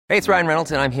Hey, it's Ryan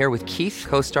Reynolds, and I'm here with Keith,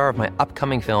 co-star of my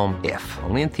upcoming film, If,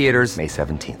 only in theaters May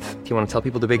 17th. Do you want to tell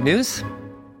people the big news?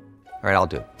 All right,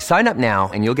 I'll do it. Sign up now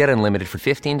and you'll get unlimited for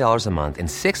 $15 a month and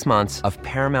 6 months of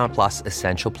Paramount Plus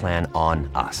Essential Plan on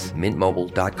us.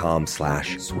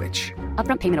 MintMobile.com/switch.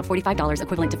 Upfront payment of $45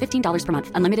 equivalent to $15 per month.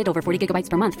 Unlimited over 40 gigabytes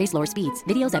per month. Face lower speeds.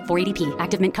 Videos at 480p.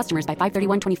 Active Mint customers by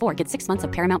 531.24 get 6 months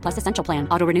of Paramount Plus Essential Plan.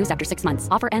 Auto renews after 6 months.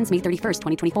 Offer ends May 31st,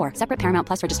 2024. Separate Paramount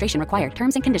Plus registration required.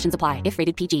 Terms and conditions apply if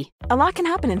rated PG. A lot can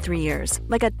happen in 3 years.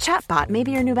 Like a chatbot may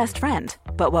be your new best friend.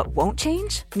 But what won't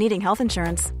change? Needing health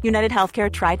insurance. United Healthcare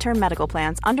Tri-Term Medical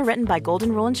Plans, underwritten by Golden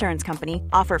Rule Insurance Company,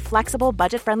 offer flexible,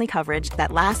 budget-friendly coverage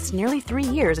that lasts nearly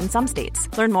 3 years in some states.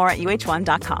 Learn more at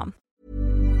uh1.com.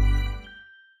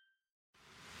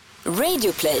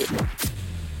 Radio Play.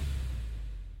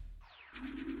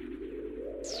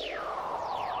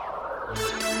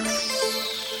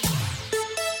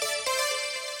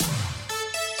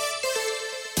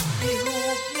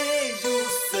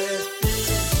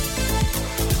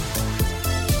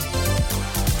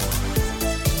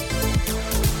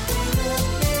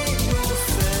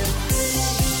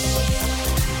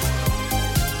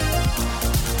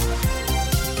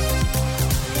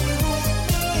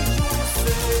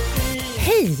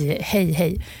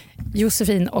 Hej.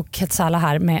 Josefin och Ketsala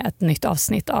här med ett nytt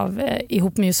avsnitt av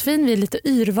Ihop med Josefin. Vi är lite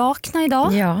yrvakna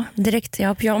idag. Ja, direkt. Jag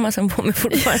har pyjamasen på mig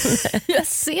fortfarande. Jag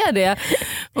ser det.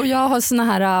 Och jag har såna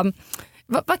här...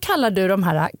 Vad kallar du de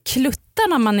här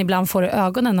kluttarna man ibland får i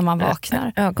ögonen när man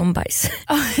vaknar? Ögonbajs.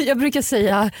 Jag brukar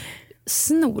säga...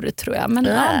 snor tror jag, men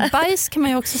bajs kan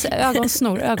man ju också säga,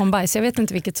 ögonsnor, ögonbajs, jag vet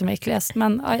inte vilket som är äckligast,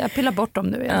 men jag pillar bort dem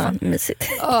nu i alla fall. Mysigt.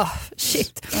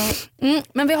 Shit.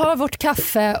 Men vi har vårt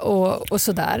kaffe och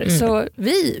sådär, så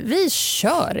vi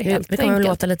kör helt enkelt. Vi kommer att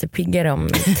låta lite piggare om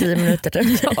 10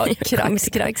 minuter. Ja,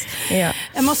 krax. Ja.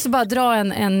 Jag måste bara dra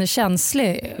en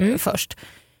känslig först.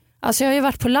 Alltså jag har ju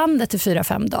varit på landet i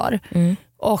 4-5 dagar.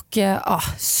 Och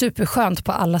superskönt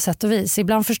på alla sätt och vis.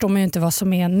 Ibland förstår man ju inte vad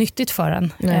som är nyttigt för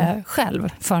en själv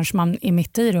förrän man är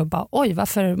mitt i det och bara oj,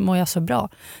 varför mår jag så bra?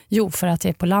 Jo, för att jag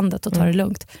är på landet och tar det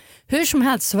lugnt. Hur som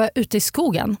helst så var jag ute i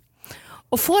skogen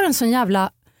och får en sån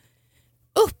jävla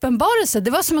uppenbarelse.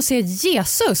 Det var som att se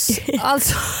Jesus.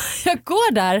 Alltså, jag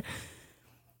går där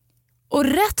och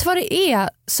rätt vad det är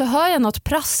så hör jag något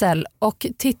prassel och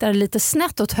tittar lite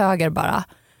snett åt höger bara.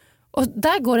 Och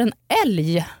där går en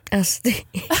älg.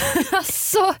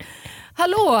 Alltså,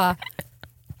 hallå.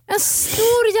 En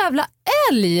stor jävla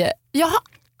älg. Jag har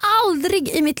aldrig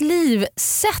i mitt liv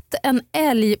sett en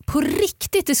älg på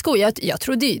riktigt i skogen. Jag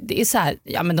tror det är så här,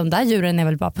 ja men de där djuren är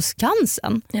väl bara på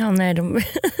Skansen. Ja, nej, de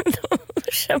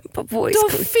kämpar på i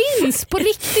skogen. De finns på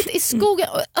riktigt i skogen.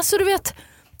 Alltså du vet,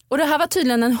 och det här var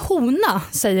tydligen en hona,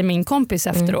 säger min kompis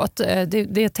efteråt.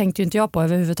 Det tänkte ju inte jag på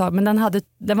överhuvudtaget, men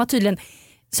den var tydligen,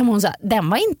 som hon sa, den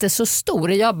var inte så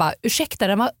stor. Jag bara, ursäkta,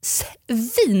 den var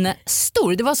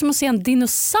svinstor. Det var som att se en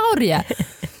dinosaurie.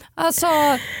 Alltså,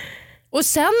 och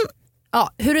sen,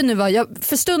 hur det nu var,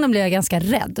 för stunden blev jag ganska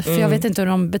rädd. För jag vet inte hur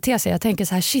de beter sig. Jag tänker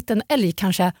så här, shit, en älg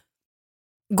kanske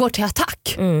går till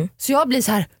attack. Så jag blir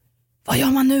så här, vad gör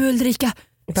man nu, Ulrika?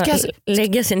 Ska jag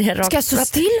lägga sig ner rakt? Ska jag stå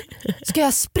still? Ska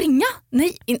jag springa?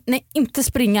 Nej, inte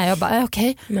springa. Jag bara,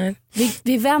 okej.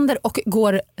 Vi vänder och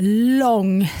går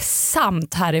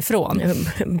långsamt härifrån.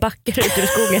 Backar ut ur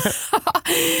skogen.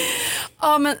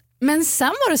 Ja, men sen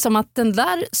var det som att den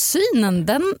där synen,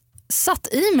 den satt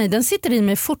i mig, den sitter i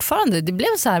mig fortfarande. Det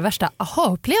blev så här värsta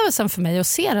aha-upplevelsen för mig att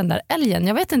se den där älgen.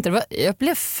 Jag vet inte, jag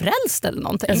blev frälst eller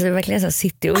någonting. Alltså det är verkligen så här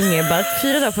cityunge, bara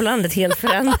 4 dagar på landet helt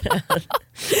förändrad.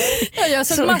 Ja, jag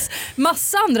såg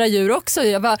massa andra djur också.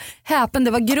 Jag var häpen,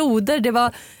 det var grodor, det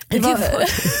var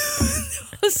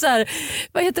så här,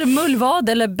 vad heter det, mullvad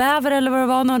eller bäver eller vad det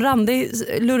var, någon randig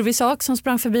lurvig sak som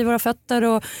sprang förbi våra fötter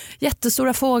och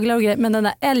jättestora fåglar och grejer. Men den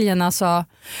där älgen, alltså,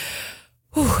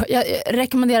 jag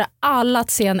rekommenderar alla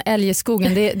att se en älg i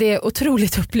skogen. Det är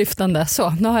otroligt upplyftande. Så,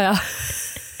 nu har jag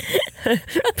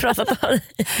pratat om det.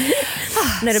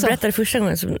 När du berättade första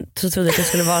gången så trodde jag att det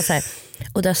skulle vara så här.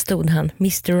 Och där stod han,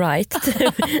 Mr. Right.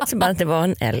 Så bara att det var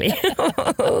en älg.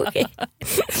 Okay.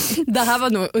 Det här var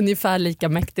nog ungefär lika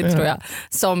mäktigt tror jag.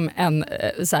 Som en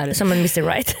så här, som en Mr.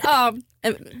 Right. Ja,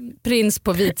 prins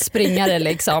på vit springare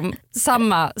liksom.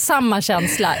 Samma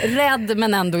känsla. Rädd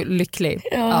men ändå lycklig.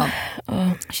 Ja.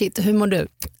 Shit, hur mår du?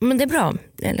 Men det är bra.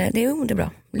 Eller det är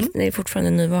bra. Det är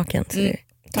fortfarande nyvaken. Så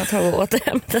ta tag och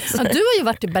återhämta sig. Ja, du har ju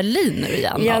varit i Berlin nu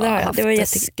igen. Ja, det har jag. Det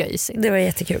var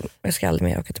jättekul. Jag ska aldrig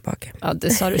mer åka tillbaka. Ja, det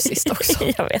sa du sist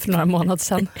också. Jag vet. För några månader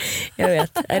sedan. Jag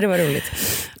vet. Det var roligt.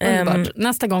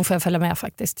 Nästa gång får jag följa med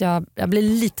faktiskt. Jag blir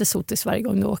lite sotis varje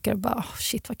gång du åker. Bara,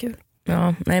 shit vad kul.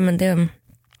 Ja, nej men det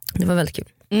var väldigt kul.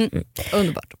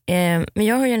 Underbart. Men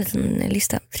jag har ju en liten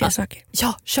lista, 3 saker.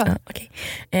 Ja, kör. Ja,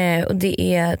 okay. Och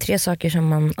det är 3 saker som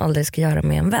man aldrig ska göra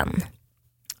med en vän.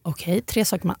 Okej, 3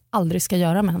 saker man aldrig ska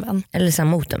göra med en vän. Eller så här,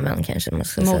 mot en vän kanske man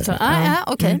ska säga.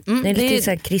 Okej. Det är lite så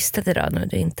här kristet idag nu.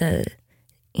 Det är inte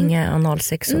inga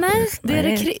analsex. Nej, det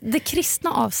är det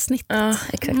kristna avsnittet. Ja,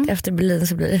 exakt. Efter Berlin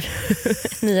så blir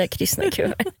det nya kristna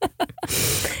kuvör.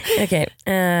 Okej,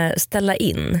 ställa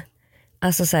in.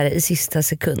 Alltså så här i sista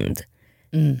sekund.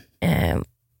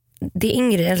 Det är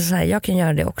en grej, eller så här, jag kan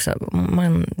göra det också.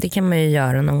 Det kan man ju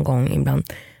göra någon gång ibland.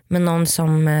 Men någon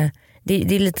som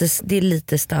det är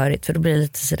lite störigt, för då blir det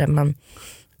lite så där man,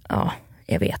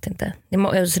 jag vet inte.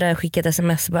 Så där skicka ett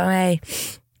sms bara nej.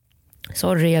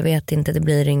 Sorry, jag vet inte, det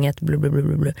blir inget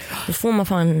blablabla. Då får man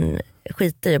fan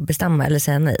skita i att bestämma eller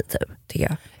säga nej typ, tycker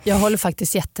jag. Jag håller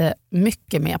faktiskt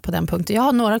jättemycket med på den punkten. Jag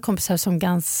har några kompisar som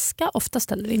ganska ofta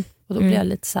ställer in. Och då blir jag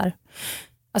lite så här,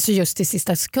 alltså just i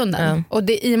sista sekunden. Och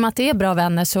i och med att det är bra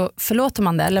vänner så förlåter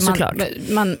man det.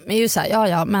 Eller man är ju så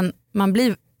här, men man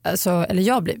blir, alltså, eller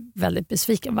jag blir väldigt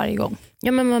besviken varje gång.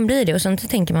 Ja, men man blir det. Och sen så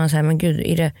tänker man så här, men gud,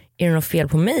 är det något fel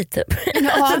på mig typ?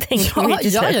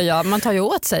 Ja, man tar ju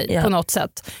åt sig på något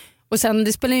sätt. Och sen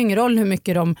det spelar ju ingen roll hur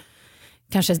mycket de,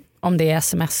 kanske om det är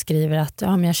sms skriver att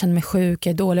men jag känner mig sjuk,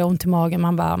 jag är dålig, ont i magen.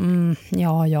 Man bara,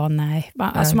 nej.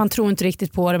 Alltså man tror inte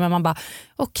riktigt på det, men man bara,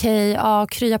 okej,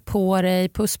 krya på dig,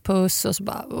 puss. Och så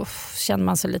bara, känner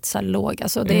man sig lite så här låg.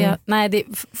 Alltså det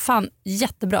är fan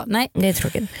jättebra. Nej, det är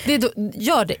tråkigt.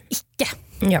 Gör det icke.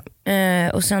 Ja,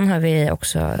 och sen har vi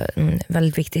också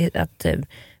väldigt viktigt att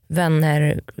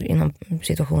vänner inom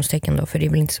situationstecken då, för det är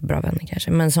väl inte så bra vänner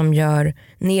kanske, men som gör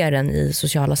ner en i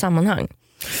sociala sammanhang.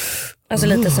 Alltså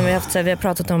lite som vi har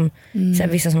pratat om så här,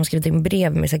 vissa som har skrivit in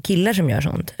brev med så här, killar som gör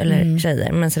sånt, eller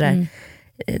tjejer, men sådär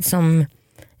som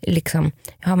liksom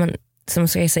som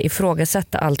ska jag säga,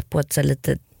 ifrågasätta allt på ett så här,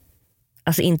 lite,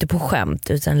 alltså inte på skämt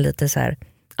utan lite så här,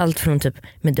 allt från typ,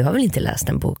 men du har väl inte läst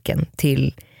den boken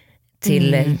till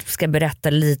ska berätta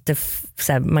lite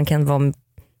så här, man kan vara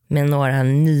med några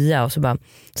nya och så bara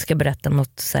ska berätta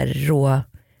något så här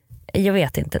jag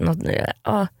vet inte,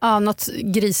 något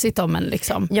grisigt om en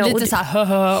liksom. Ja, lite så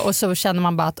här och så känner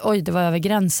man bara att oj, det var över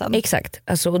gränsen. Exakt,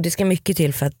 alltså, och det ska mycket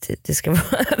till för att det ska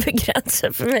vara över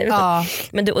gränsen för mig.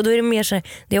 Men då är det mer så här,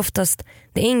 det är oftast,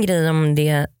 det är en grej om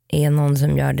det är någon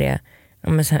som gör det.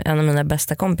 En av mina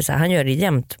bästa kompisar, han gör det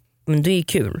jämt. Men det är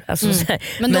kul. Alltså, så här,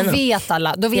 men då vet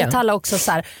alla. Då vet alla också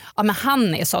så här, men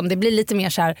han är sån. Det blir lite mer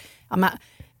så här,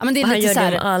 men det är han lite gör så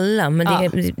här, det med alla.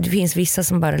 Men det finns vissa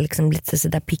som bara liksom lite så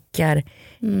där pickar.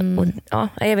 Och,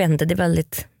 jag vet inte, det är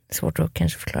väldigt svårt att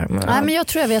kanske förklara. Men jag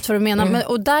tror jag vet vad du menar. Men,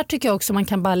 och där tycker jag också man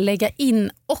kan bara lägga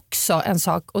in också en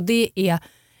sak. Och det är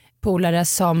polare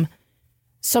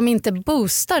som inte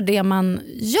boostar det man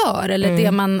gör.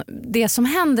 Eller det som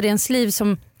händer i ens liv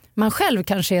som man själv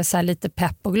kanske är så här lite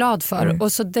pepp och glad för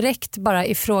och så direkt bara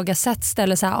ifrågasätt,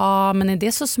 ställer så här, men är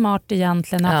det så smart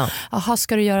egentligen? Jaha,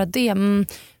 ska du göra det?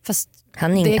 Fast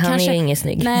han är ingen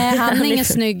snygg. Nej, han är ingen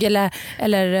snygg eller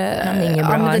han är ingen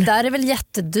bra. Men det där är väl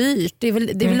jättedyrt. Det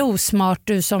är väl osmart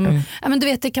du som men du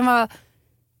vet, det kan vara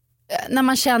när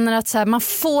man känner att så här, man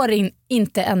får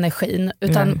inte energin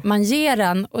utan man ger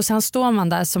den och sen står man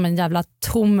där som en jävla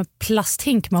tom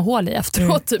plasthink med hål i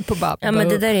efteråt typ och bara, men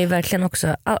det där är verkligen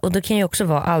också, och det kan ju också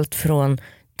vara allt från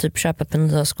typ köpa på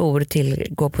nya skor till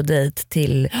gå på dejt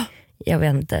till jag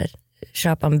vet inte,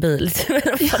 köpa en bil.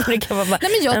 Det kan vara bara,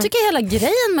 nej, men jag tycker hela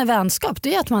grejen med vänskap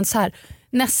det är att man så här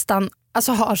nästan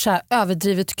alltså har så här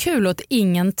överdrivet kul åt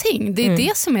ingenting. Det är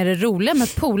det som är det roliga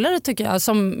med polare tycker jag.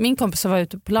 Som min kompis som var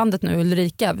ute på landet nu,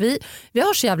 Ulrika. Vi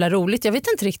har så jävla roligt. Jag vet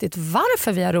inte riktigt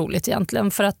varför vi har roligt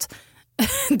egentligen. För att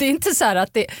det är inte så här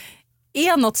att det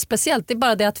är något speciellt. Det är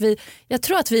bara det att jag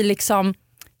tror att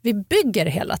vi bygger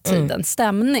hela tiden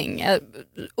stämning.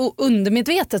 Och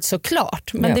undermedvetet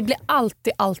såklart. Men det blir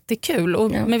alltid kul.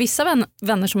 Och med vissa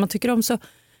vänner som man tycker om så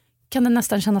kan det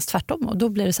nästan kännas tvärtom. Och då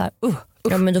blir det så här,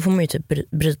 Ja, men då får man ju typ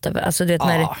bryta. Alltså du vet,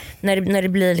 när det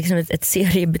blir liksom ett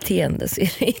seriebeteende så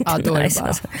är det inte då nice. Är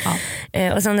det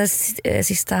alltså. Och sen det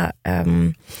sista,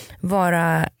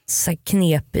 vara så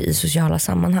knepig i sociala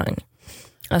sammanhang.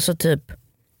 Alltså typ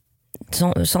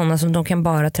sådana som de kan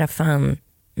bara träffa han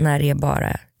när det är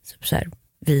bara typ så här,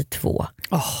 vi två.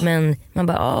 Men man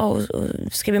bara,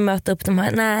 ska vi möta upp de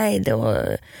här? Nej,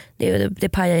 det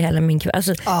pajar hela min kväll.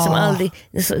 Alltså,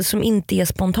 som inte är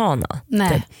spontana.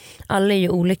 Typ. Alla är ju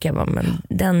olika, men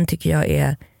den tycker jag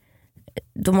är,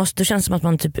 då känns det som att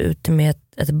man typ är ute med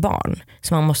ett barn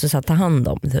som man måste så ta hand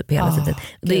om typ hela tiden.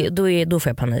 Då får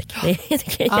jag panik.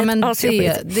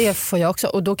 Det får jag också.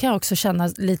 Och då kan jag också känna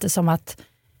lite som att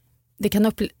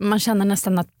man känner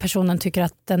nästan att personen tycker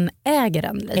att den äger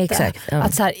en lite. Exakt, ja.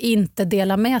 Att så här, inte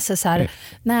dela med sig så här,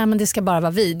 nej men det ska bara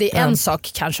vara vi. Det är en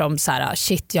sak kanske om så här,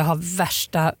 shit jag har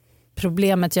värsta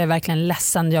problemet, jag är verkligen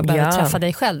ledsen, jag behöver träffa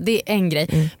dig själv. Det är en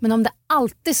grej. Men om det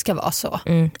alltid ska vara så.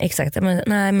 Exakt,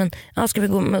 men ska vi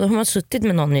gå, då har man suttit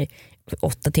med någon i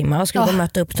 8 timmar, ska vi gå och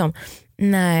möta upp som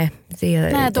nej,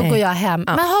 då går jag hem.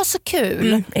 Men ha så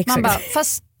kul. Man bara,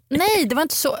 fast nej, det var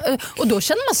inte så. Och då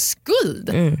känner man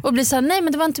skuld. Och blir så här, nej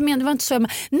men det var inte så.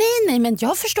 Nej, men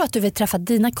jag förstår att du vill träffa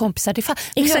dina kompisar.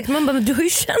 Exakt, man bara, men du har ju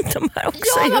känt de här också.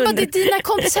 Ja, man bara, det är dina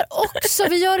kompisar också.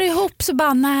 Vi gör det ihop. Så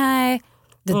bara, nej.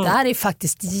 Det där är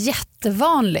faktiskt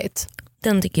jättevanligt.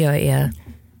 Den tycker jag det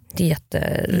är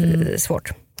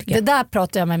jättesvårt. Det där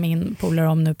pratar jag med min polare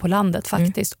om nu på landet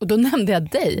faktiskt. Och då nämnde jag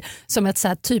dig som ett så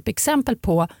här typexempel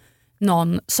på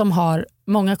någon som har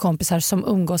många kompisar som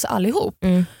umgås allihop.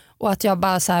 Och att jag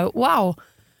bara så här, wow,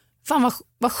 fan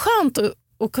vad skönt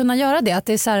att kunna göra det. Att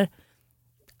det är så här,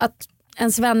 att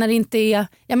ens vänner inte är,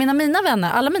 jag menar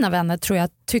alla mina vänner tror jag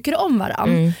tycker om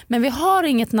varann. Men vi har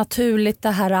inget naturligt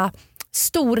det här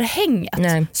storhänget.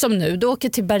 Nej. Som nu, du åker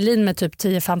till Berlin med typ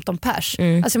 10-15 pers.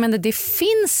 Alltså jag menar, det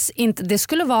finns inte, det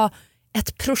skulle vara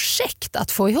ett projekt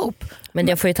att få ihop. Men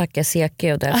jag får ju tacka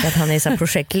Seke och därför att han är så här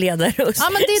projektledare och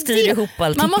styr ihop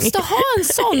allting. Man måste ha en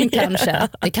sån kanske.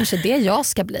 Det är kanske det jag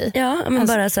ska bli. Ja, men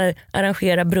bara så här,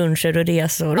 arrangera bruncher och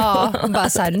resor. Ja, bara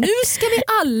så här, nu ska vi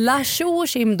alla tjo och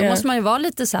tjim. Då måste man ju vara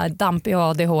lite så här dampig och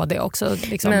ADHD också.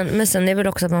 Liksom. Men sen är det väl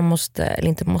också att man måste, eller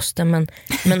inte måste,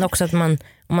 men också att man,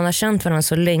 om man har känt varandra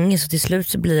så länge så till slut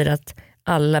så blir det att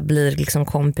alla blir liksom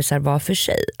kompisar var för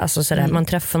sig. Alltså sådär, man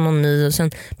träffar någon ny och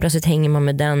sen plötsligt hänger man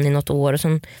med den i något år och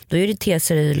sen, då är det ter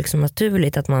sig liksom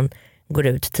naturligt att man går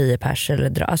ut 10 pers eller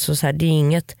drar. Alltså såhär, det är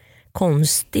inget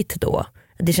konstigt då.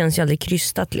 Det känns ju aldrig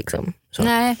krystat liksom. Så.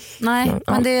 Nej, ja.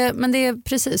 men det är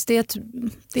precis, det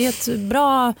är ett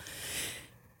bra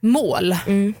mål.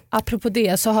 Apropå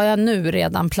det så har jag nu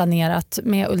redan planerat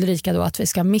med Ulrika då att vi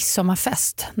ska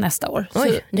midsommarfest nästa år.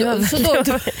 Oj,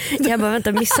 jag bara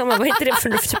vänta, midsommar, vad heter det för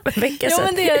en vecka sedan? Jo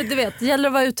men det, du vet, det gäller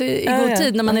att vara ute i god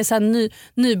tid när man är så här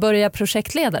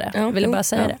nybörjarprojektledare. Vill jag bara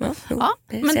säga det. Ja,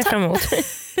 men ser fram emot.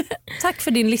 Tack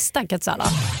för din lista, Katsala.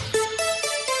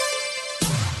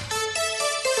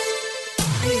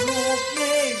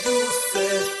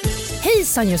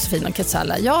 Hejsan Josefin och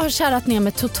Katsala. Jag har kärat ner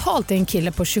mig totalt i en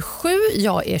kille på 27.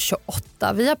 Jag är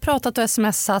 28. Vi har pratat och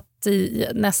smsat i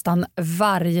nästan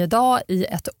varje dag i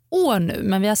ett år nu.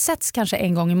 Men vi har setts kanske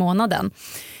en gång i månaden.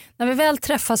 När vi väl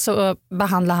träffas så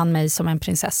behandlar han mig som en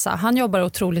prinsessa. Han jobbar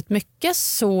otroligt mycket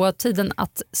så tiden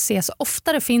att ses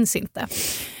oftare finns inte.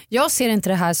 Jag ser inte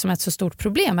det här som ett så stort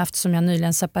problem eftersom jag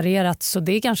nyligen separerat så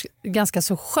det är ganska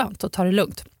så skönt att ta det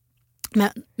lugnt.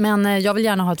 Men jag vill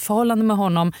gärna ha ett förhållande med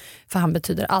honom för han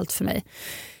betyder allt för mig.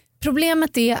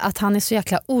 Problemet är att han är så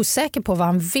jäkla osäker på vad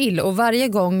han vill och varje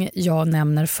gång jag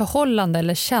nämner förhållande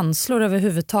eller känslor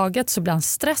överhuvudtaget så blir han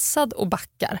stressad och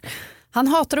backar. Han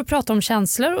hatar att prata om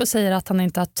känslor och säger att han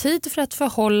inte har tid för ett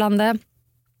förhållande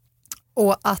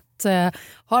och att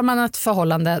har man ett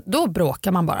förhållande då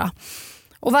bråkar man bara.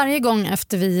 Och varje gång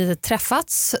efter vi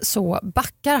träffats så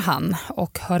backar han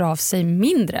och hör av sig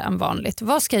mindre än vanligt.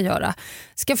 Vad ska jag göra?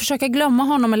 Ska jag försöka glömma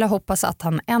honom eller hoppas att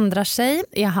han ändrar sig?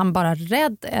 Är han bara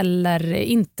rädd eller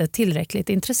inte tillräckligt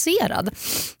intresserad?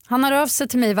 Han hör av sig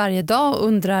till mig varje dag och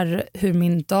undrar hur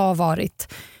min dag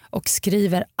varit och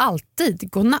skriver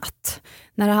alltid godnatt.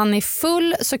 När han är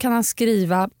full så kan han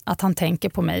skriva att han tänker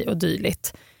på mig och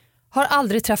dylikt. Har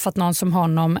aldrig träffat någon som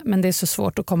honom men det är så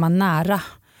svårt att komma nära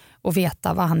och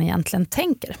veta vad han egentligen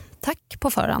tänker. Tack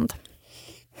på förhand.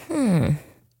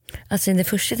 Alltså det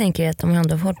första jag tänker är att de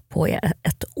ändå har hållit på i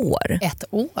ett år. Ett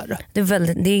år?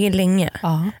 Det är länge.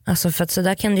 Ja. Alltså för att så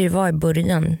där kan det ju vara i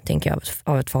början tänker jag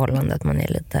av ett förhållande att man är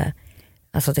lite,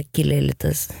 alltså att en kille är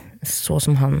lite så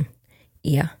som han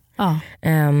är. Ja.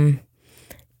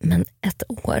 Men ett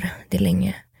år, det är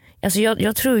länge. Alltså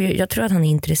jag tror att han är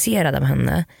intresserad av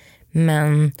henne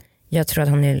men jag tror att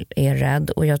han är rädd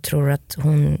och jag tror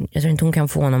inte hon kan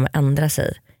få honom att ändra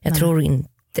sig. Jag tror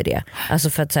inte det. Alltså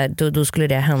för att så här, då skulle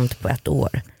det ha hänt på ett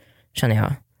år, känner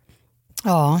jag.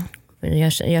 Ja.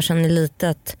 Jag känner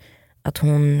lite att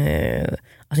hon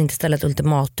alltså inte ställa ett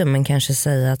ultimatum men kanske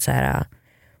säga att så här,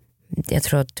 jag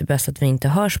tror att det är bäst att vi inte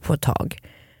hörs på ett tag.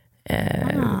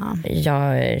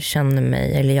 Jag känner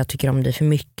mig eller jag tycker om dig för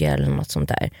mycket eller något sånt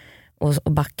där.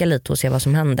 Och backa lite och se vad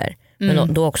som händer.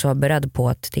 Men då också vara beredd på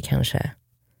att det kanske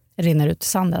rinner ut i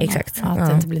sanden. Exakt. Att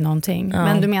det inte blir någonting. Ja.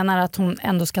 Men du menar att hon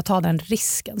ändå ska ta den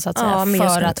risken så att säga,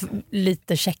 för att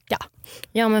lite checka.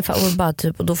 Ja men och bara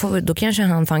typ, och då kanske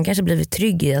han kanske blivit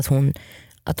trygg i att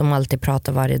att de alltid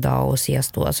pratar varje dag och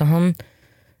ses då. Alltså han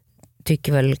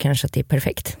tycker väl kanske att det är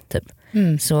perfekt typ.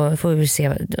 Så får vi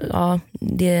se. Ja,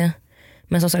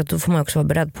 men som sagt, då får man också vara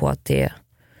beredd på att det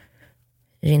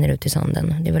rinner ut i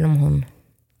sanden. Det är väl om hon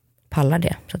pallar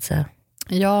det, så att säga.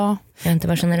 Ja.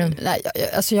 Vad känner du? Nej,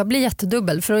 alltså jag blir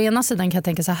jättedubbel. För å ena sidan kan jag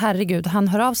tänka så här, herregud, han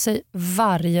hör av sig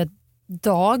varje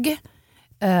dag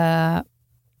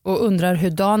och undrar hur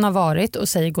dagen har varit och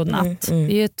säger godnatt. Det är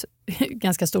ju ett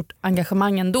ganska stort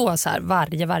engagemang ändå, så här,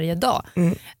 varje dag.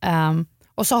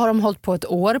 Och så har de hållit på ett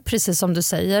år, precis som du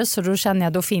säger, så då känner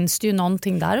jag, då finns det ju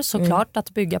någonting där såklart att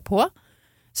bygga på.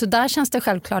 Så där känns det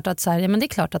självklart att så här, ja, men det är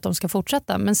klart att de ska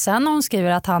fortsätta. Men sen när hon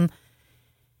skriver att han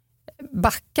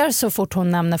backar så fort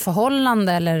hon nämner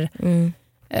förhållande eller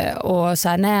och så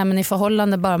här, nej men i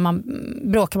förhållande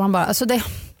bråkar man bara.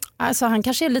 Alltså han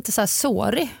kanske är lite så här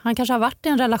sårig. Han kanske har varit i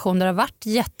en relation där det har varit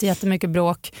jättemycket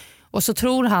bråk och så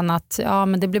tror han att ja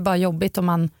men det blir bara jobbigt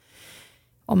om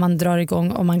man drar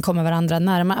igång, om man kommer varandra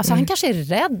närmare. Alltså han kanske är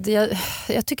rädd.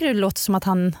 Jag tycker det låter som att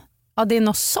det är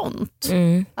något sånt.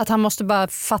 Att han måste bara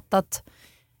fatta att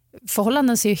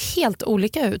förhållanden ser ju helt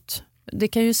olika ut. Det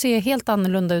kan ju se helt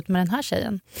annorlunda ut med den här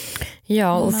tjejen.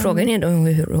 Ja, och frågan är då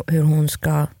hur hon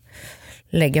ska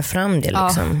lägga fram det.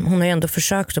 Liksom. Hon har ju ändå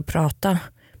försökt att prata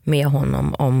med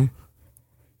honom om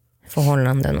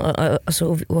förhållanden.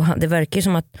 Och det verkar ju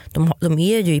som att de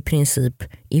är ju i princip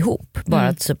ihop. Bara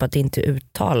att det inte är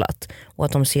uttalat. Och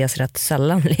att de ses rätt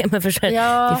sällan. Men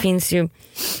det finns ju...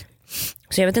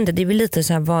 Så jag vet inte, det är väl lite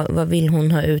så här, vad vill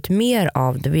hon ha ut mer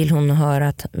av det? Vill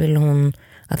hon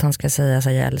att han ska säga så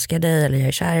här, jag älskar dig eller jag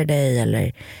är kär i dig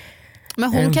eller...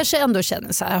 Men hon kanske ändå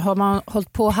känner så här, har man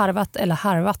hållit på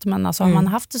harvat men alltså har man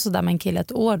haft det så där med en kille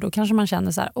ett år, då kanske man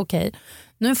känner så här, okej,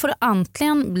 nu får det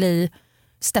antingen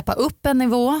steppa upp en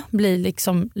nivå, bli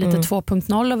liksom lite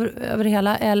 2.0 över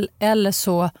hela, eller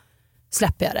så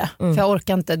släpper jag det. För jag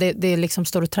orkar inte, det liksom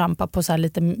står och trampar på så här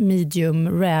lite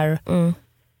medium rare.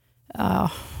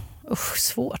 Ja,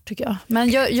 svårt tycker jag. Men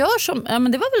gör som, ja,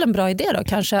 men det var väl en bra idé då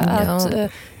kanske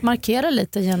att markera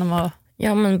lite genom att...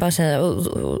 Ja men bara säga,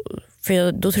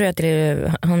 för då tror jag att det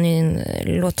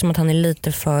låter som att han är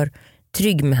lite för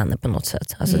trygg med henne på något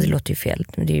sätt. Alltså det låter ju fel,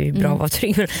 det är ju bra att vara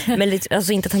trygg. Men lite,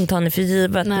 alltså inte att han tar henne för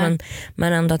givet,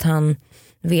 men ändå att han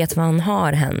vet vad han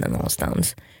har henne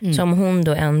någonstans. Så om hon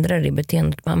då ändrar det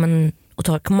beteendet och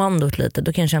tar kommandot lite,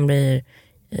 då kanske han blir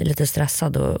lite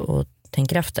stressad och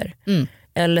tänker efter.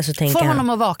 Eller så tänker får honom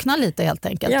att vakna lite helt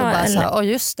enkelt. Och bara så,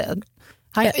 just det.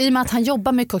 I och med att han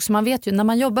jobbar mycket också, man vet ju när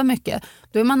man jobbar mycket,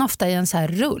 då är man ofta i en så här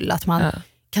rull att man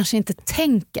kanske inte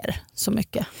tänker så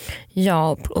mycket.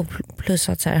 Ja, och plus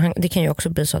att så här, det kan ju också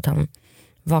bli så att han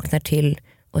vaknar till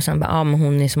och sen bara, men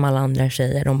hon är som alla andra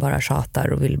tjejer, de bara tjatar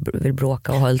och vill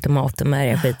bråka och ha ultimatum med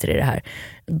jag skiter i det här.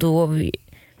 Då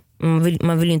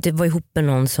man vill ju inte vara ihop med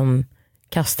någon som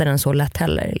kastar den så lätt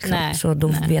heller. Liksom. Så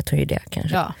då vet hon ju det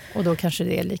kanske. Ja, och då kanske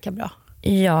det är lika bra.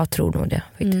 Jag tror nog det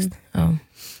faktiskt. Ja,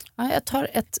 jag tar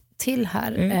ett till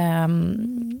här.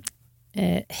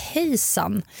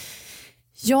 Hejsan.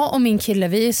 Jag och min kille,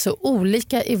 vi är så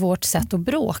olika i vårt sätt att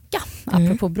bråka.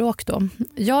 Apropå bråk då.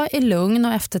 Jag är lugn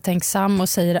och eftertänksam och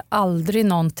säger aldrig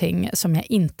någonting som jag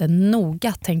inte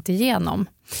noga tänkt igenom.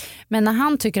 Men när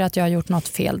han tycker att jag har gjort något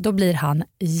fel, då blir han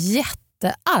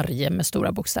jättearg med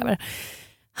stora bokstäver.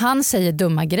 Han säger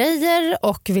dumma grejer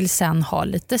och vill sen ha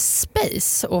lite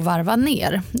space och varva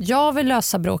ner. Jag vill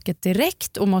lösa bråket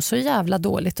direkt och mår så jävla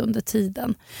dåligt under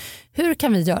tiden. Hur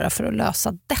kan vi göra för att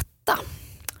lösa detta?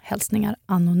 Hälsningar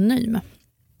anonym.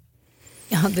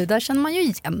 Ja, det där känner man ju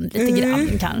igen lite grann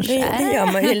kanske. Det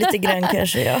gör man ju lite grann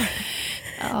kanske, ja.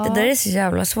 Det där är så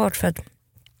jävla svårt för att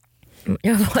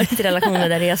jag har varit i relationer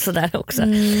där det är så där också.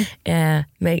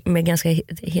 Med ganska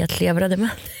hetlevrade män.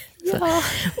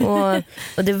 Ja.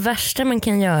 Och det värsta man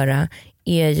kan göra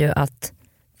är ju att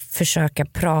försöka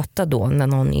prata då när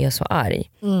någon är så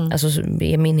arg. Alltså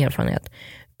det är min erfarenhet.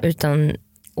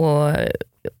 Och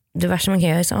det värsta man kan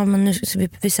göra är så, men nu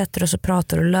vi sätter oss och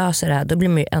pratar och löser det här. Då blir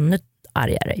man ju ännu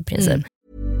argare i princip.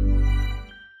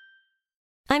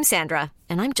 I'm Sandra,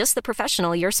 and I'm just the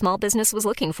professional your small business was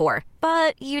looking for.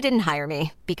 But you didn't hire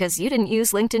me because you didn't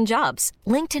use LinkedIn Jobs.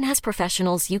 LinkedIn has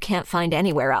professionals you can't find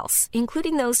anywhere else,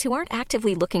 including those who aren't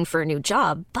actively looking for a new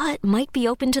job, but might be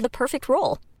open to the perfect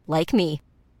role, like me.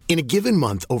 In a given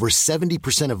month, over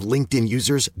 70% of LinkedIn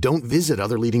users don't visit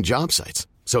other leading job sites.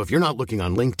 So if you're not looking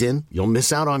on LinkedIn, you'll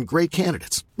miss out on great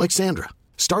candidates, like Sandra.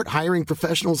 Start hiring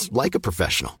professionals like a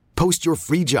professional. Post your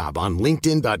free job on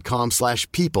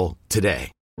linkedin.com/people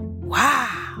today.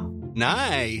 Wow.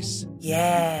 Nice.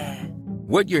 Yeah.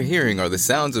 What you're hearing are the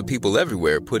sounds of people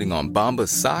everywhere putting on Bombas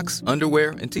socks, underwear,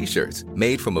 and T-shirts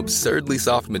made from absurdly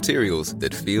soft materials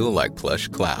that feel like plush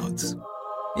clouds.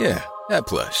 Yeah, that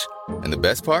plush. And the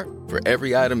best part? For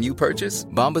every item you purchase,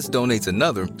 Bombas donates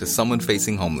another to someone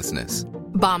facing homelessness.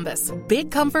 Bombas. Big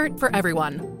comfort for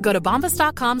everyone. Go to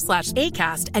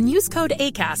bombas.com/ACAST and use code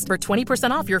ACAST for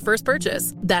 20% off your first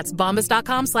purchase. That's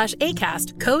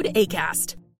bombas.com/ACAST. Code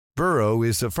ACAST. Burrow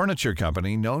is a furniture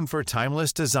company known for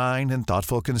timeless design and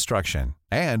thoughtful construction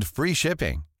and free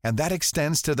shipping. And that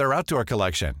extends to their outdoor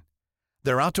collection.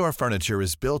 Their outdoor furniture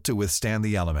is built to withstand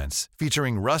the elements,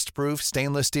 featuring rust-proof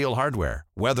stainless steel hardware,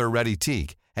 weather-ready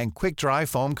teak, and quick-dry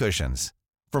foam cushions.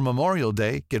 For Memorial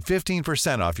Day, get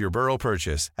 15% off your Burrow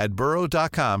purchase at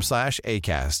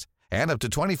burrow.com/ACAST and up to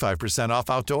 25% off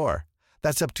outdoor.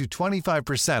 That's up to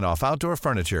 25% off outdoor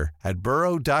furniture at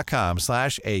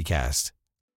burrow.com/ACAST.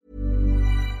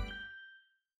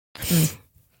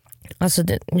 Alltså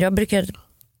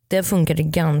det funkade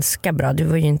ganska bra. Det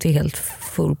var ju inte helt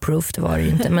foolproof, det var det ju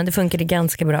inte, men det funkade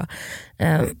ganska bra.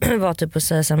 Det var typ att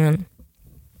säga så här, men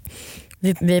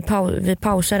vi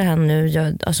pausar det här nu.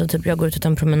 Jag går ut och tar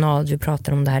en promenad, vi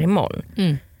pratar om det här imorgon.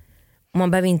 Och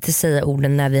man behöver inte säga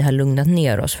orden när vi har lugnat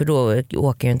ner oss, för då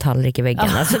åker ju en tallrik i väggen.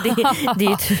 Alltså det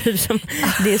är typ som,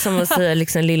 det är som att säga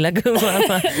liksom, lilla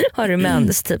gumman, har du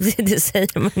mens typ. Det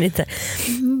säger man inte.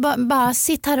 Bara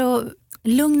sitt här och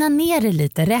lugna ner dig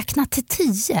lite, räkna till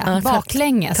 10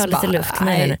 baklänges. Ta lite luft.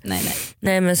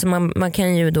 Nej, men så man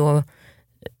kan ju då,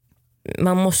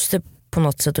 man måste på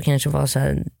något sätt och kanske vara så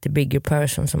här, the bigger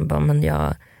person som bara, men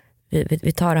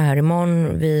vi tar det här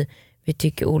imorgon, vi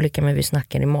tycker olika men vi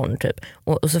snackar imorgon typ.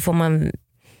 Och så får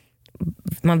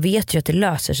man vet ju att det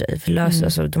löser sig, för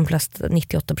alltså, de flesta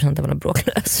 98% av alla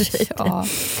bråk löser sig. Ja.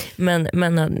 Men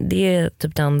det är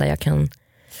typ det enda jag kan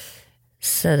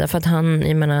säga, för att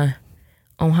jag menar,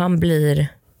 om han blir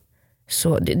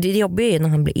så, det jobbiga är när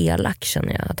han blir elak,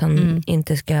 känner jag, att han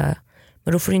inte ska,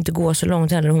 men då får det inte gå så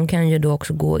långt heller. Hon kan ju då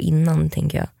också gå innan,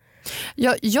 tänker jag.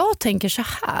 Jag tänker så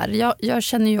här, jag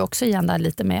känner ju också igen det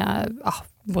lite med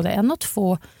både 1 och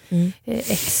 2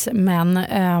 ex-män.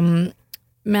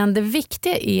 Men det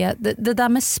viktiga är det där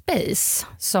med space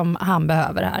som han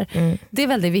behöver här. Det är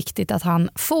väldigt viktigt att han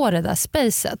får det där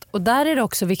spacet. Och där är det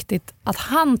också viktigt att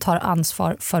han tar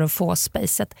ansvar för att få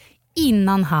spacet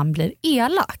innan han blir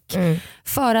elak.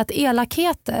 För att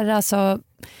elakheter, alltså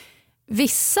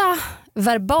vissa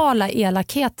verbala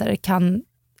elakheter kan,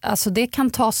 alltså det kan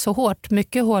ta så hårt,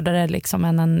 mycket hårdare liksom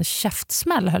än en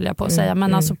käftsmäll, höll jag på att säga.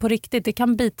 Men alltså på riktigt, det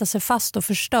kan bita sig fast och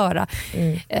förstöra.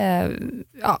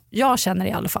 Jag känner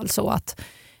i alla fall så att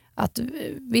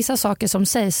vissa saker som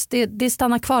sägs, det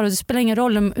stannar kvar och det spelar ingen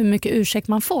roll hur mycket ursäkt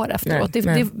man får efteråt.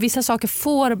 Vissa saker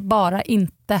får bara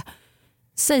inte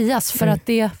sägas för att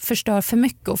det förstör för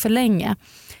mycket och för länge.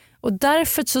 Och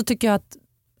därför så tycker jag att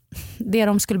det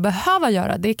de skulle behöva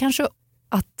göra, det är kanske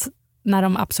att när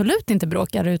de absolut inte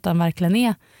bråkar utan verkligen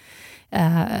är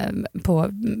på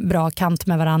bra kant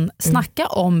med varandra, snacka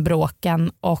om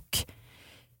bråken och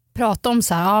prata om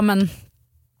så här, men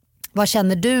vad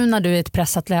känner du när du är i ett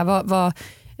pressat läge?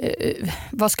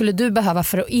 Vad skulle du behöva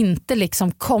för att inte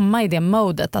liksom komma i det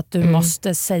modet att du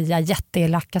måste säga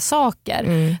jätteelaka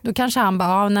saker? Då kanske han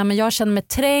bara, nej, men jag känner mig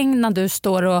trängd när du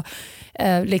står och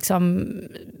liksom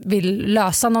vill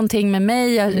lösa någonting med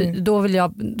mig. Då vill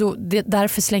jag,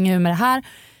 därför slänger jag ur med det här.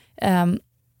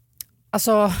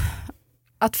 Alltså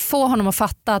att få honom att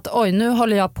fatta att oj, nu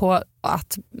håller jag på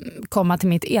att komma till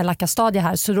mitt elaka stadie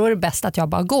här, så då är det bäst att jag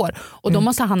bara går. Och då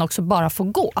måste han också bara få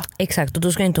gå. Exakt, och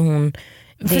då ska inte hon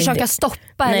försöka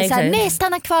stoppa eller så här, nej,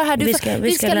 stanna kvar här,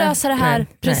 vi ska lösa det här.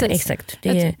 Precis. Nej, exakt.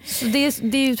 Det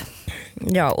är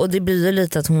ja, och det blir ju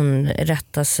lite att hon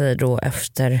rättar sig då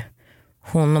efter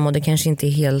honom, och det kanske inte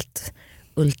är helt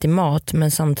ultimat,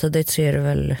 men samtidigt så är det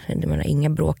väl, jag menar, inga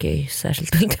bråk är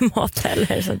särskilt ultimat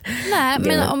heller. Så nej,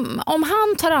 men om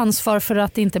han tar ansvar för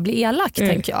att inte bli elak,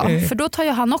 tänker jag, för då tar ju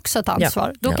han också ett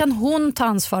ansvar. Då kan hon ta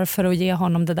ansvar för att ge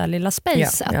honom det där lilla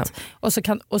spacet. Och så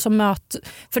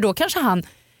för då kanske han,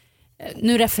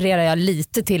 nu refererar jag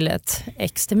lite till ett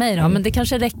ex till mig då, men det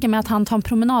kanske räcker med att han tar en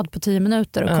promenad på 10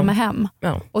 minuter och kommer hem.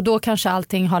 Och då kanske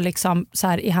allting har liksom så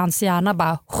här i hans hjärna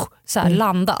bara så här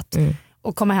landat.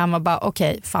 Och kommer hem och bara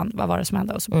okej, fan, vad var det som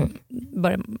hände? Och så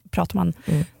pratar man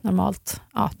normalt.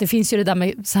 Ja, det finns ju det där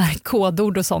med så här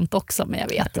kodord och sånt också, men jag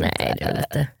vet inte. Nej,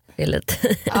 det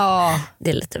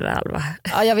är lite väl, va?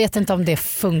 Ja, jag vet inte om det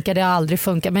funkar, det har aldrig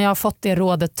funkat, men jag har fått det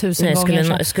rådet 1000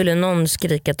 gånger. Skulle någon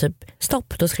skrika typ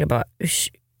stopp, då skulle jag bara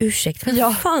ursäkta,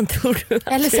 vad fan tror du?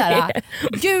 Eller så här,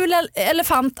 gul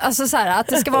elefant, alltså så här, att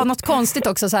det ska vara något konstigt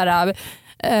också så här.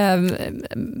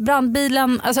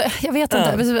 Brandbilen, alltså, jag vet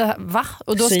inte. Va?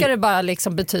 Och då ska det bara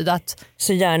liksom betyda att...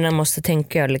 Så hjärnan måste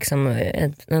tänka liksom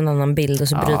en annan bild och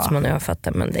så bryts man. Jag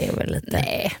fattar, men det är väl lite...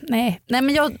 Nej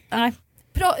men nej.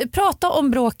 Prata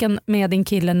om bråken med din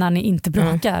kille när ni inte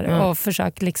bråkar och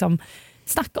försök liksom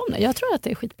snacka om det. Jag tror att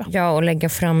det är skitbra. Ja, och lägga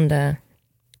fram det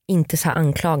inte så här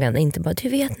anklagande, inte bara du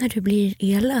vet när du blir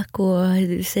elak och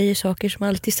säger saker som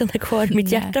alltid stannar kvar i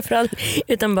mitt hjärta för allt,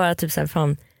 utan bara typ så här,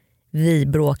 fan vi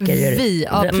bråkar ju.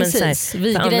 Precis.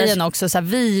 Vi-grejen annars... också, så här,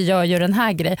 vi gör ju den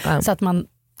här grejen så att man...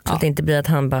 Så att det inte blir att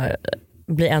han bara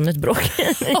blir ännu ett bråk.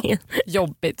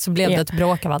 Jobbigt, så blev det ett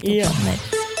bråk av allt. Nej.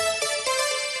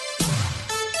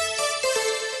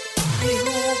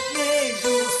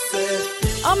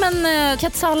 Ja men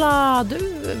Ketsala, du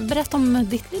berättar om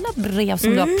ditt lilla brev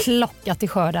som du har plockat i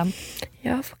skörden.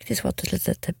 Jag har faktiskt fått ett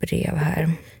litet brev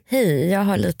här. Hej, jag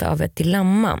har lite av ett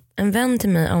dilemma. En vän till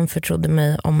mig anförtrodde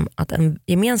mig om att en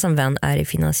gemensam vän är i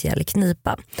finansiell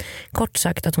knipa. Kort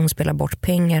sagt att hon spelar bort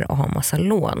pengar och har massa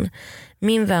lån.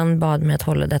 Min vän bad mig att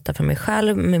hålla detta för mig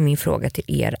själv, men min fråga till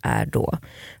er är då: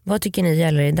 vad tycker ni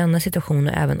gäller i denna situation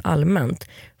och även allmänt?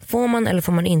 Får man eller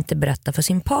får man inte berätta för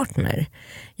sin partner?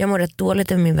 Jag mår rätt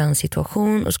dåligt över min väns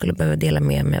situation och skulle behöva dela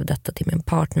med mig av detta till min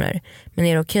partner. Men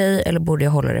är det okej eller borde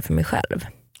jag hålla det för mig själv?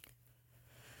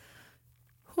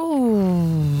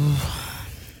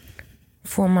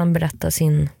 Får man berätta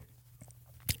sin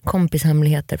kompis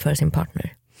hemligheter för sin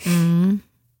partner?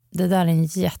 Det där är en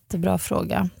jättebra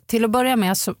fråga. Till att börja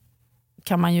med så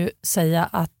kan man ju säga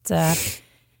att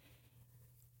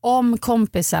om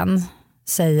kompisen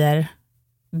säger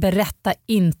berätta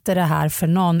inte det här för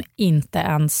någon, inte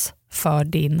ens för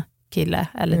din kille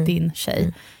eller din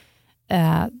tjej,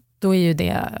 då är ju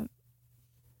det...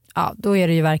 Ja, då är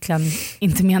det ju verkligen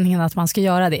inte meningen att man ska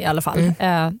göra det i alla fall.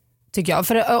 Tycker jag.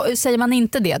 För säger man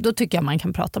inte det, då tycker jag man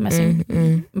kan prata med sin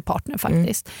partner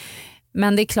faktiskt.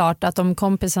 Men det är klart att om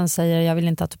kompisen säger jag vill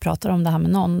inte att du pratar om det här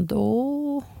med någon,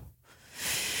 då...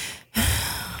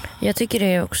 Jag tycker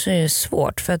det också är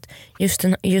svårt, för att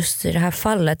just i det här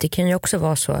fallet, det kan ju också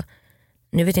vara så,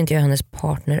 nu vet inte jag hur hennes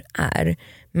partner är,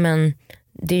 men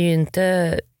det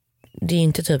är ju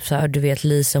inte typ så här, du vet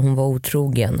Lisa hon var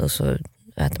otrogen och så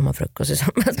äter man frukost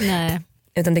tillsammans. Nej.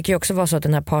 Utan det kan ju också vara så att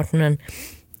den här partnern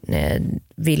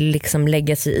vill liksom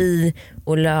lägga sig i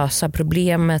och lösa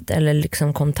problemet eller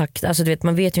liksom kontakta. Alltså du vet,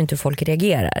 man vet ju inte hur folk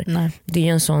reagerar. Nej. Det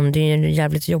är ju en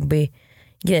jävligt jobbig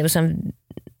grej. Och sen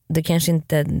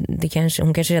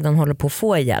hon kanske redan håller på att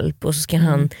få hjälp och så ska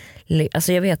han,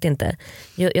 alltså jag vet inte.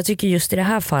 Jag tycker just i det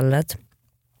här fallet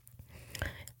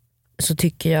så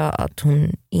tycker jag att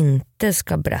hon inte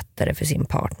ska berätta det för sin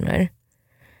partner.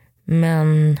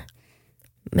 Men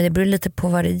det beror lite på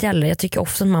vad det gäller. Jag tycker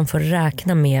ofta att man får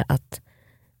räkna med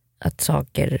att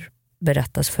saker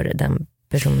berättas för den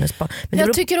personens barn. Men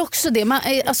jag tycker också det.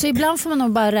 Alltså ibland får man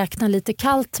nog bara räkna lite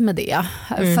kallt med det.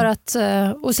 För att,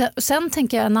 och sen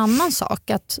tänker jag en annan sak.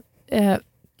 Att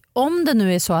om det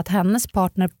nu är så att hennes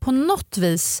partner på något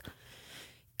vis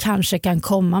kanske kan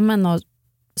komma med något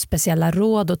speciella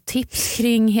råd och tips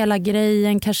kring hela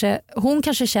grejen. Hon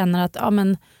kanske känner att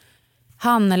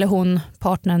han eller hon,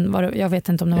 partnern, jag vet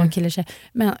inte om det var en kille eller tjej,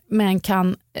 men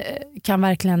kan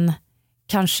verkligen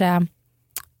kanske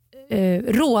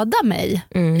råda mig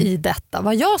i detta,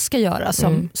 vad jag ska göra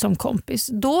som kompis.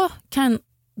 Då kan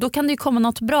det ju komma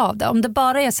något bra av det. Om det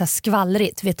bara är så här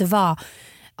skvallrigt, vet du vad?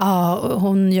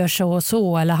 Hon gör så och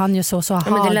så, eller han gör så och så.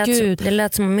 Det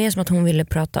lät mer som att hon ville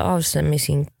prata av sig med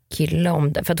sin kille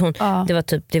om det. För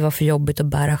att det var för jobbigt att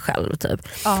bära själv typ.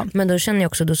 Men då känner jag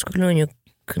också, då skulle hon ju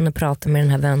kunna prata med den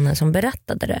här vännen som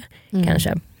berättade det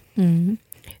kanske.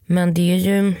 Men det är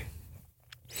ju,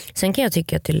 sen kan jag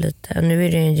tycka att det är lite, nu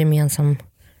är det en gemensam,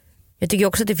 jag tycker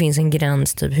också att det finns en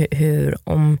gräns typ hur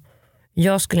om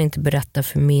jag skulle inte berätta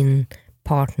för min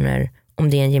partner om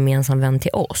det är en gemensam vän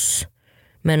till oss,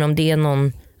 men om det är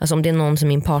någon, alltså om det är någon som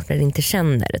min partner inte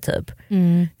känner typ,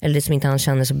 eller som inte han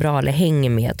känner så bra eller hänger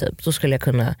med typ, då skulle jag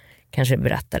kunna kanske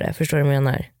berätta det. Förstår du vad jag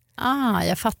menar?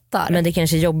 Jag fattar. Men det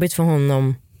kanske är jobbigt för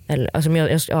honom, eller,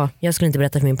 alltså, jag skulle inte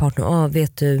berätta för min partner,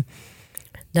 vet du,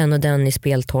 den och den i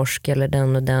speltorsk, eller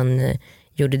den och den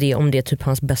gjorde det, om det är typ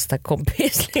hans bästa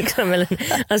kompis liksom, eller,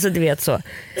 alltså du vet så.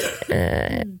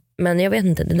 Men jag vet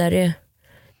inte, det där är,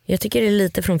 jag tycker det är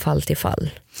lite från fall till fall.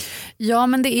 Ja,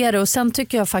 men det är det, och sen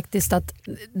tycker jag faktiskt att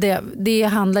det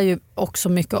handlar ju också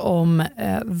mycket om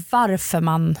varför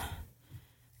man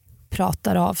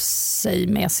pratar av sig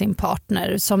med sin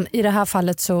partner. Som i det här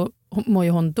fallet så mår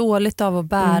ju hon dåligt av att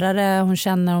bära det. Hon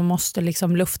känner att hon måste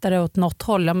liksom lufta det åt något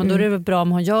håll. Men då är det väl bra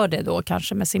om hon gör det då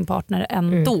kanske med sin partner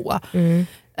ändå.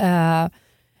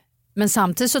 Men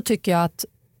samtidigt så tycker jag att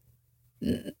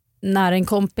när en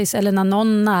kompis eller när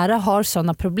någon nära har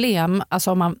sådana problem,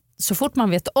 alltså så fort man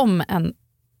vet om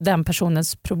den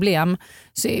personens problem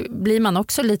så blir man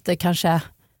också lite kanske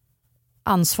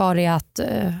ansvarig att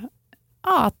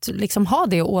liksom ha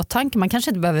det i åtanke. Man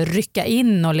kanske inte behöver rycka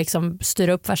in och liksom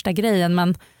styra upp värsta grejen,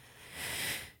 men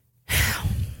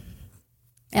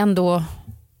ändå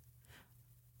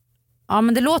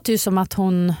men det låter ju som att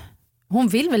hon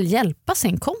vill väl hjälpa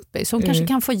sin kompis. Hon kanske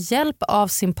kan få hjälp av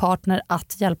sin partner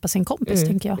att hjälpa sin kompis,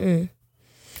 tänker jag.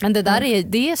 Men det där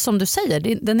det är som du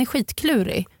säger, den är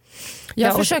skitklurig.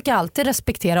 Jag försöker alltid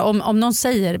respektera om någon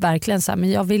säger verkligen så här,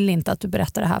 men jag vill inte att du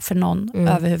berättar det här för någon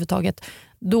överhuvudtaget.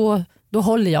 Då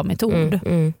håller jag mitt ord.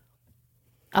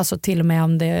 Alltså till och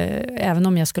med även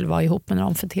om jag skulle vara ihop med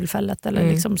någon för tillfället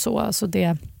eller liksom så. Alltså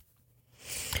det.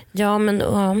 Ja, men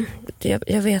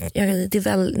jag vet,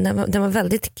 den var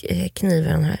väldigt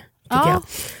knivig den här, tycker jag.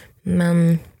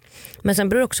 Men sen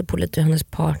beror det också på lite hur hennes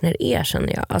partner är,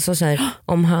 känner jag. Alltså så här,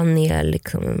 om han är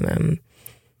liksom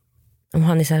om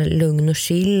han är så här lugn och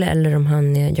chill, eller om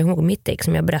han är, jag kommer ihåg mitt ex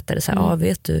som jag berättade så här,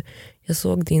 vet du, jag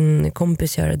såg din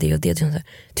kompis göra det och det, så här,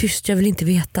 tyst, jag vill inte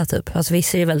veta typ. Alltså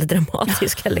vissa är väldigt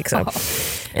dramatiska liksom.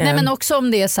 Nej, men också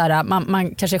om det är så här,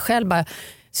 man kanske själv bara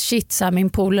shit, så här, min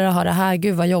polare har det här,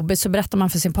 gud vad jobbigt, så berättar man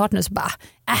för sin partner så bara,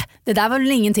 det där var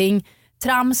väl ingenting,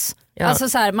 trams. Alltså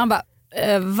så här, man bara,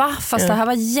 va? Fast det här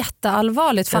var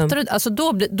jätteallvarligt, fattar du? Alltså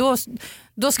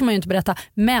då ska man ju inte berätta,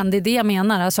 men det är det jag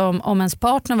menar, alltså om ens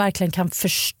partner verkligen kan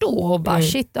förstå och bara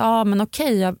shit, men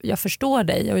okej, jag förstår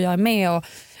dig och jag är med, och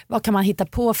vad kan man hitta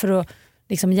på för att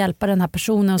liksom hjälpa den här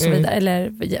personen och så vidare,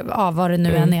 eller vad det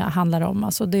nu än handlar om,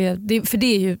 alltså för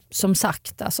det är ju som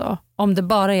sagt, alltså, om det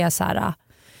bara är så här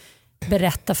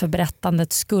berätta för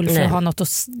berättandets skull för att ha något att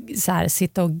så här,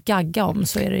 sitta och gagga om,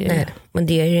 så är det ju. Nej, men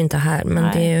det är ju inte här, men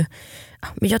det är ju,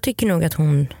 men jag tycker nog att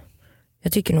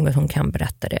hon kan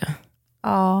berätta det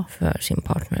för sin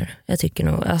partner. Jag tycker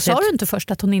nog, alltså, sa du inte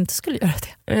först att hon inte skulle göra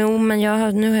det? Jo, men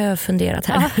nu har jag funderat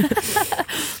här.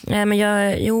 Nej, men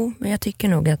jag tycker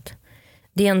nog att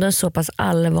det är ändå en så pass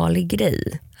allvarlig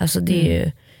grej. Alltså det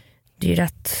är ju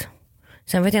rätt.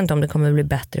 Sen vet jag inte om det kommer bli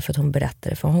bättre för att hon berättar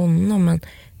det för honom,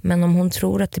 men om hon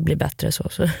tror att det blir bättre så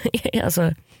alltså.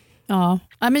 Ja,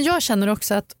 men jag känner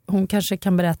också att hon kanske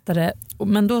kan berätta det,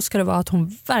 men då ska det vara att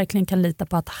hon verkligen kan lita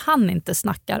på att han inte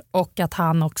snackar, och att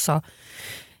han också,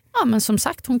 men som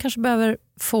sagt, hon kanske behöver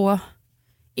få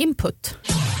input.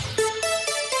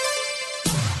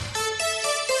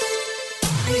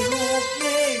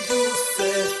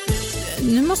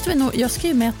 Nu måste vi nog, jag ska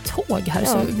ju med ett tåg här,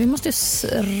 så vi måste ju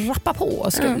rappa på.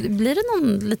 Blir det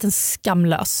någon liten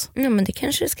skamlös? Ja, men det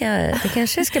kanske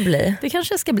ska bli. Det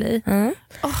kanske ska bli.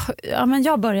 Men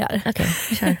jag börjar. Okej,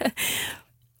 kör.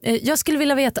 Jag skulle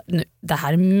vilja veta, nu, det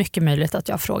här är mycket möjligt att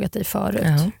jag har frågat dig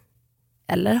förut.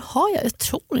 Eller har jag? Jag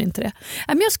tror inte det.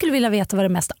 Men jag skulle vilja veta vad det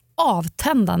mest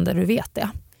avtändande du vet är.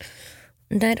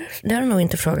 Det har du nog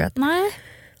inte frågat. Nej.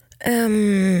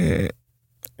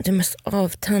 Det mest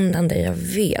avtändande jag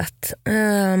vet.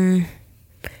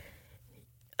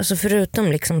 Alltså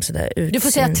förutom liksom sådär Du får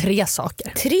säga 3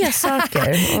 saker. 3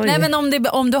 saker? Nej, men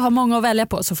om du har många att välja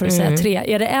på så får du säga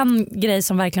 3. Är det en grej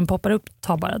som verkligen poppar upp,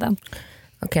 ta bara den.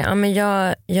 Okej, men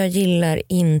jag gillar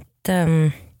inte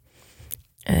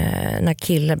när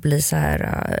killar blir så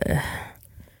här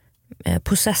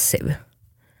possessive.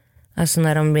 Alltså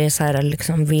när de blir så här,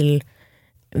 liksom vill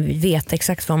veta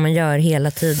exakt vad man gör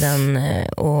hela tiden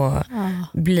och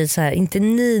blir så här, inte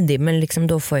needy, men liksom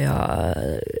då får jag,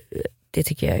 det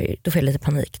tycker jag, då får jag lite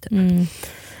panik typ.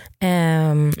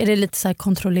 Är det lite så här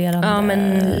kontrollerande? Ja,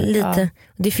 men lite.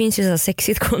 Det finns ju så här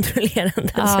sexigt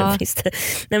kontrollerande. Så finns det.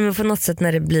 Nej, men på något sätt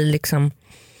när det blir liksom,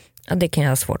 det kan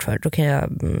jag ha svårt för.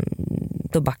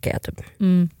 Då backar jag typ.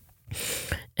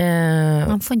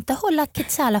 Man får inte hålla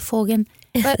Quetzalafågeln.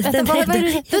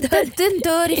 Den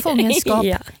dör i fångenskap.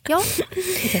 Ja.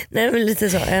 Okay. Nej, men lite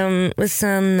så. Och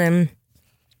sen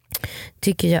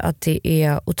tycker jag att det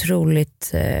är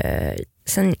otroligt.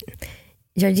 Sen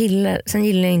gillar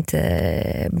jag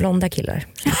inte blonda killar.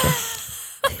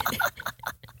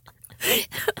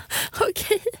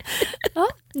 Okej.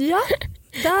 Ja,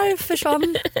 där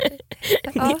försvann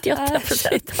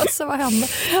 98%. Alltså, vad hände?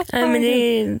 Nej, men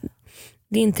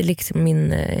det är inte liksom min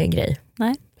grej.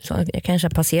 Nej. Så jag kanske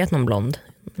har passerat någon blond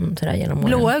genom åren.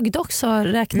 Blåögd också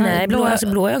räknar. Nej,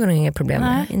 blåögon är inget problem.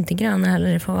 Nej. Inte granna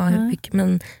heller, det får vara mycket,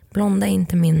 men blonda är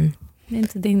inte min. Det är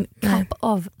inte din cup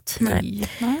of tea.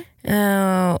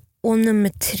 Nej. Och nummer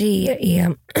 3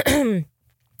 är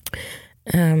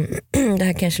Det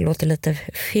här kanske låter lite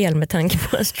fel med tanke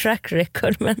på ens track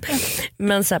record,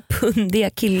 men så här pundiga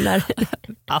killar.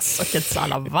 Alltså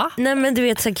Quetzala, va? Nej men du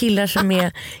vet så här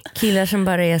killar som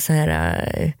bara är så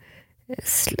här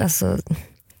alltså,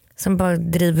 som bara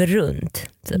driver runt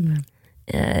typ.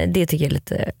 Det tycker jag är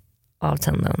lite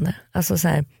avtändande. Alltså så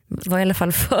här, var i alla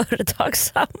fall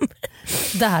företagsam.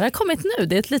 Det här har kommit nu.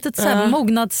 Det är ett litet så här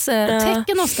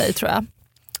mognadstecken hos dig, tror jag.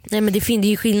 Nej men det är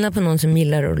ju skillnad på någon som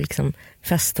gillar att liksom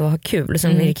festa och ha kul.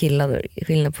 Sen är det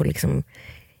skillnad på liksom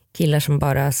killar som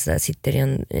bara så här, sitter i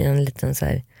en liten så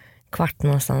här kvart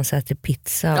någonstans och äter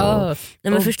pizza.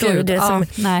 Nej, men förstår du, det är som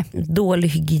dålig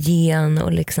hygien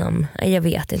och liksom, jag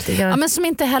vet inte. Ja, men som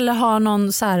inte heller har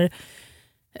någon så här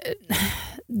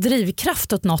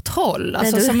drivkraft åt något håll.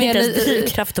 Alltså, nej, som är inte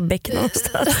drivkraft och bäck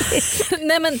någonstans.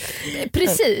 Nej men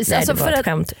precis. Nej, alltså, det var ett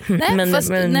skämt.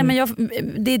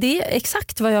 Det är det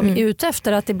exakt vad jag är ute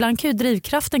efter. Att ibland kan ju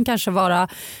drivkraften kanske vara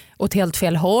åt helt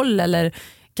fel håll, eller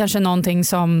kanske någonting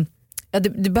som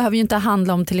det behöver ju inte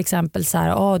handla om till exempel så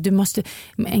här,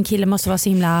 en kille måste vara så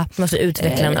himla, måste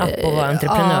utveckla en app och vara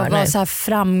entreprenör. Vara så här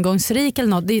framgångsrik eller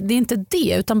något. Det är inte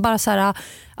det, utan bara så här,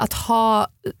 att ha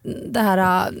det här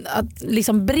att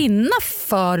liksom brinna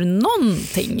för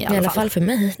någonting i alla fall för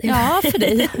mig. Ja, för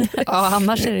dig. Ja,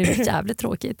 annars är det jävligt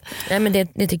tråkigt. Nej, men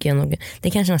det tycker jag nog.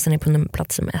 Det kanske nästan är på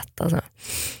plats som 1 alltså.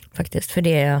 Faktiskt, för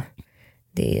det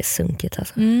är sunkigt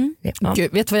alltså.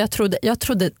 Gud, vet du vad jag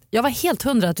trodde? Jag var helt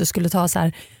 100 att du skulle ta så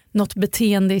här något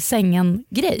beteende i sängen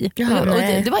grej.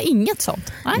 Det var inget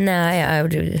sånt.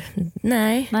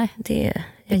 Nej.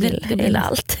 Jag gillar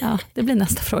allt. Ja, det blir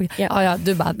nästa fråga. Ja,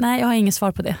 du bara, nej, jag har inget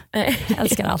svar på det. Jag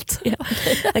älskar allt.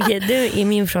 Okej, du är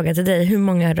min fråga till dig. Hur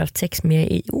många har du haft sex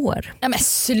med i år? Ja, men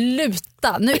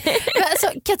sluta nu.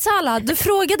 Alltså, Quetzala, du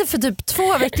frågade för typ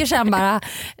 2 veckor sedan bara,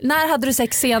 när hade du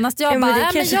sex senast? Jag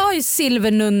bara, men jag är ju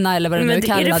silvernunna eller vad det nu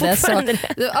kallades.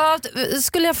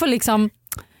 Skulle jag få liksom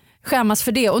skämmas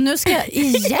för det, och nu ska jag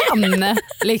igen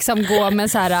liksom gå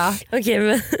med så här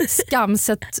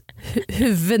skamset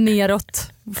huvud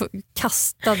neråt,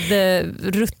 kastade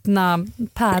ruttna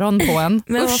päron på en.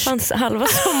 Men vad fan, halva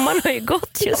sommaren har ju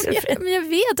gått just men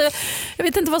jag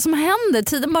vet inte vad som händer,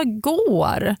 tiden bara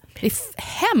går. Det är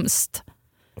hemskt.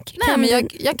 Nej, men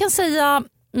jag kan säga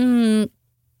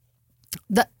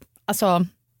alltså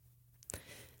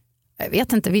jag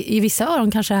vet inte, i vissa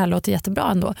öron kanske det här låter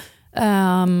jättebra ändå.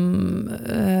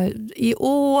 I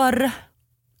år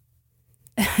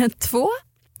 2.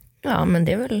 Ja, men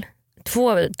det är väl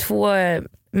två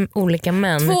olika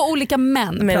män. 2 olika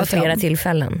män med flera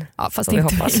tillfällen. Ja, fast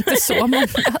inte så många.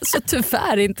 Alltså,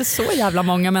 tyvärr inte så jävla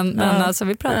många, men alltså,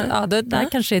 vi pratar, det där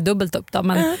kanske är dubbelt upp då,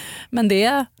 men det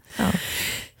är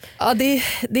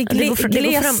det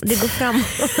går fram.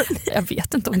 Jag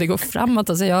vet inte om det går framåt.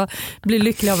 Alltså, jag blir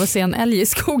lycklig av att se en älg i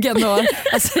skogen. Och,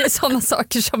 alltså, det är sådana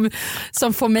saker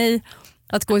som får mig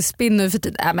att gå i spinn nu för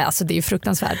tid. Men alltså, det är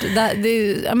fruktansvärt.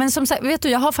 Men som sagt, vet du,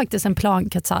 jag har faktiskt en plan,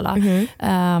 Quetzala,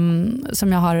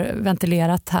 som jag har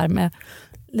ventilerat här med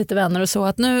lite vänner och så.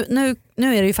 Att nu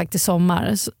är det ju faktiskt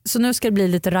sommar. Så nu ska det bli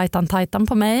lite rajtan-tajtan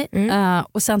på mig.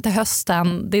 Och sen till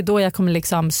hösten, det är då jag kommer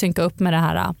liksom synka upp med det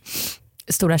här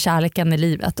stora kärleken i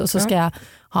livet, och så ska jag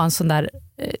ha en sån där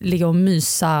ligga och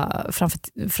mysa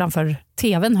framför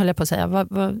tvn, höll jag på att säga.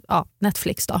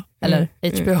 Netflix då, eller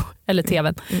HBO eller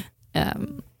tvn.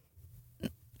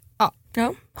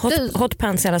 Hot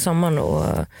pants hela sommaren och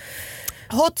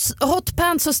hot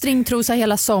pants och stringtrosa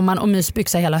hela sommaren och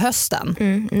mysbyxa hela hösten.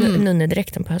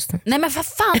 Nunnedräkten på hösten. Nej, men för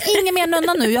fan, ingen mer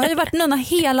nunna nu. Jag har ju varit nunna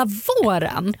hela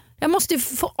våren. Jag måste ju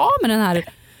få av med den här.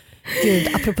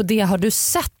 Gud, apropå det, har du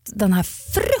sett den här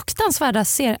fruktansvärda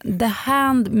serien The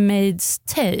Handmaid's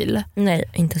Tale?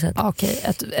 Nej, inte sett. Okej,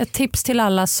 ett tips till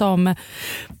alla som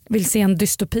vill se en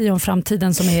dystopi om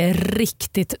framtiden som är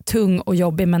riktigt tung och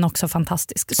jobbig men också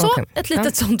fantastisk. Så ett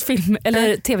litet sånt film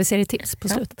eller tv-serietips på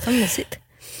slutet.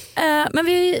 Men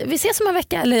vi ses om en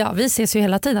vecka, eller vi ses ju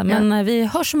hela tiden, men vi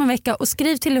hörs om en vecka, och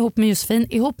skriv till ihop med Josefin,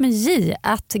 ihop med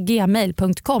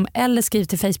j@gmail.com, eller skriv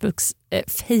till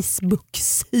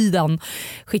Facebook-sidan,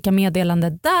 skicka meddelande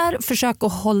där, försök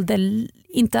att hålla det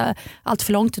inte allt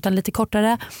för långt utan lite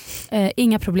kortare.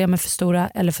 Inga problem med för stora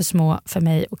eller för små för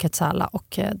mig och Quetzala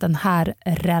och den här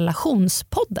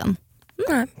relationspodden.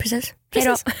 Precis. Hej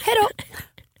då.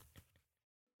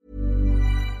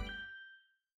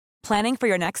 Planning for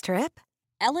your next trip?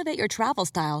 Elevate your travel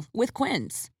style with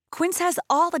Quince. Quince has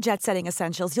all the jet-setting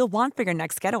essentials you'll want for your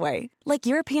next getaway, like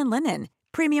European linen,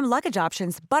 premium luggage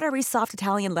options, buttery soft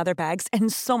Italian leather bags,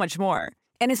 and so much more.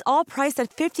 And is all priced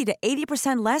at 50 to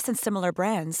 80% less than similar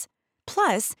brands.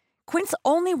 Plus, Quince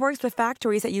only works with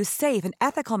factories that use safe and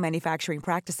ethical manufacturing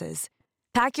practices.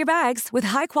 Pack your bags with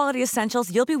high-quality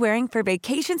essentials you'll be wearing for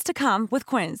vacations to come with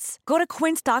Quince. Go to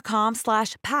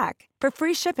quince.com/pack for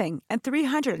free shipping and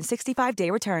 365-day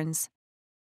returns.